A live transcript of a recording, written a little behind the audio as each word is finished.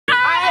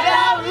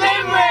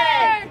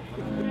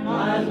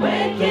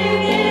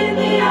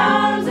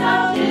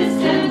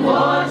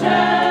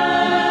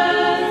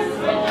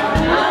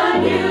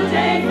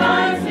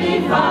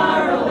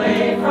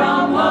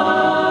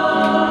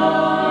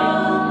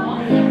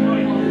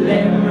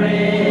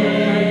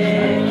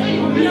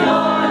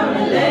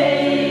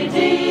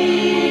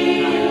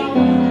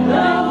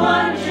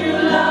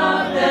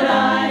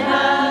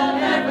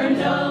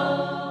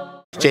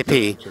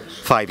JP,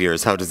 5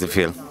 years, how does it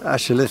feel?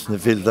 Actually, listen,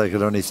 it feels like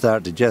it only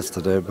started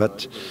yesterday,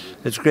 but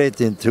it's great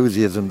the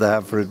enthusiasm they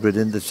have for it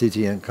within the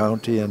city and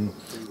county, and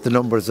the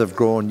numbers have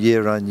grown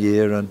year on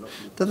year, and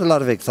there's a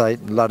lot of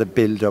excitement, a lot of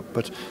build-up,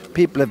 but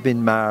people have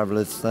been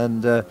marvellous,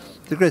 and the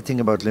great thing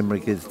about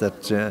Limerick is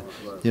that,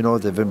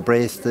 they've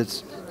embraced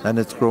it, and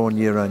it's grown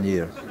year on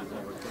year.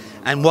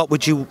 And what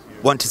would you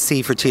want to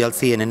see for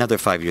TLC in another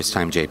 5 years'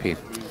 time, JP?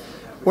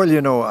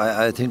 Well,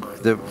 I think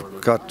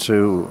they've got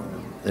to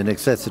in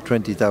excess of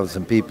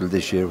 20,000 people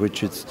this year,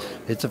 which it's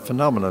a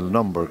phenomenal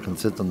number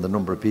considering the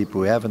number of people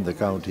we have in the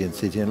county and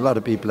city, and a lot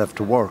of people have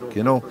to work,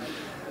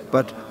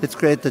 But it's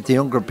great that the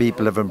younger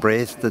people have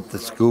embraced it, the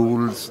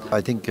schools.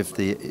 I think if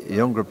the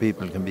younger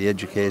people can be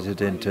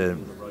educated into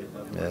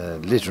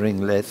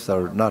littering less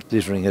or not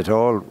littering at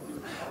all,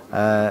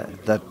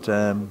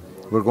 that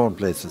we're going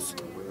places.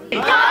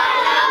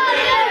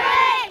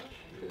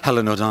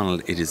 Helen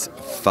O'Donnell, it is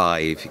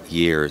 5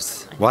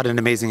 years. What an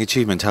amazing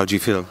achievement. How do you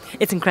feel?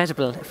 It's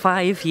incredible.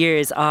 5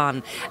 years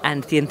on,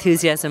 and the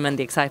enthusiasm and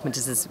the excitement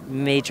is as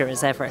major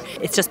as ever.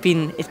 It's just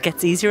it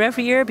gets easier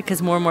every year because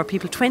more and more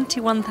people,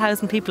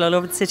 21,000 people all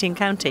over the city and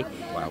county.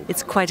 Wow.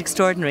 It's quite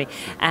extraordinary.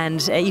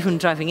 And even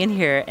driving in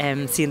here,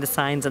 seeing the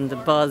signs and the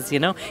buzz,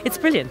 it's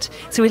brilliant.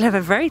 So we'll have a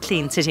very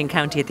clean city and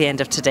county at the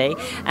end of today.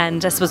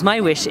 And I suppose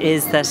my wish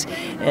is that,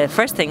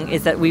 first thing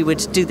is that we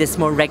would do this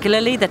more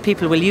regularly, that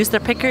people will use their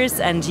pickers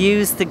and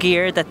use the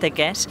gear that they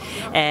get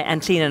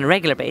and clean on a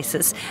regular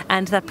basis,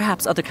 and that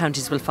perhaps other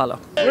counties will follow.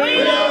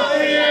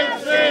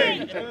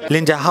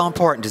 Linda, how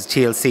important is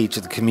TLC to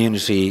the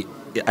community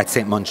at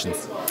St.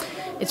 Munchin's?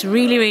 It's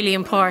really, really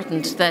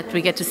important that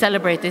we get to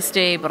celebrate this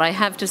day, but I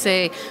have to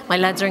say my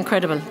lads are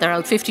incredible. They're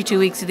out 52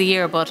 weeks of the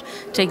year, but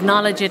to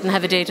acknowledge it and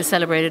have a day to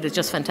celebrate it is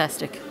just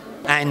fantastic.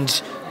 And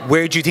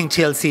where do you think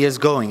TLC is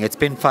going? It's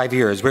been 5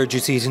 years. Where do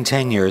you see it in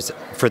 10 years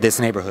for this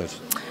neighbourhood?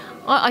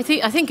 I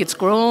think it's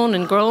grown,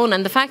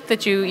 and the fact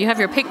that you have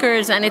your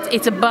pickers, and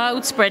it's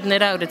about spreading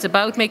it out. It's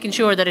about making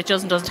sure that it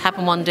doesn't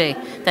happen one day,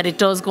 that it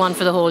does go on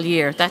for the whole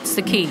year. That's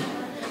the key.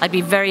 I'd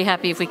be very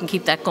happy if we can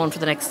keep that going for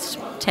the next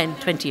 10,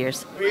 20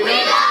 years. We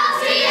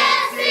love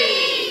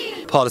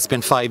TLC! Paul, it's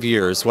been 5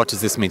 years. What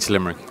does this mean to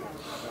Limerick?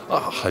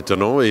 I don't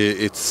know.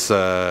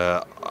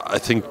 I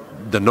think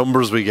the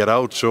numbers we get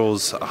out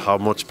shows how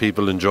much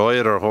people enjoy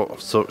it, or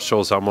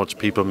shows how much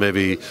people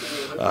maybe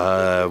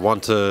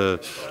want to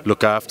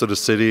look after the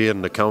city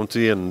and the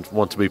county and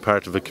want to be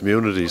part of a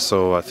community.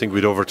 So I think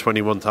we'd over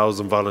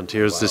 21,000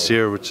 volunteers this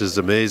year, which is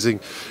amazing.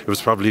 It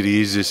was probably the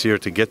easiest year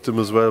to get them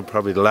as well.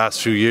 Probably the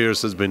last few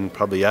years has been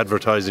probably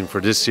advertising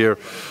for this year,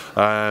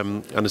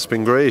 and it's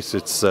been great.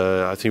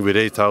 I think we had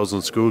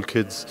 8,000 school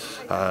kids,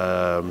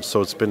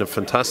 so it's been a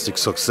fantastic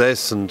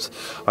success, and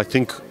I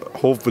think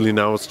hopefully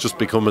now it's just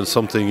becoming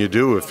something you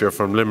do. If you're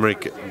from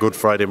Limerick, Good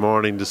Friday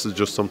morning, this is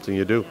just something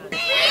you do.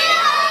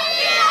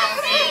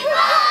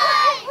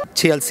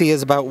 TLC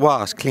is about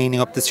what? Cleaning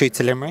up the streets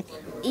of Limerick?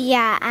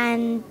 Yeah,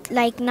 and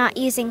not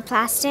using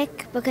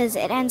plastic because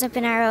it ends up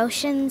in our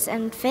oceans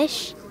and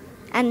fish,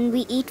 and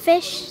we eat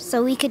fish,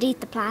 so we could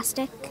eat the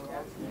plastic.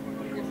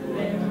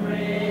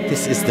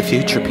 This is the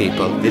future,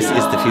 people. This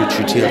is the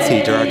future.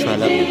 TLC, Dara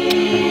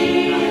 12.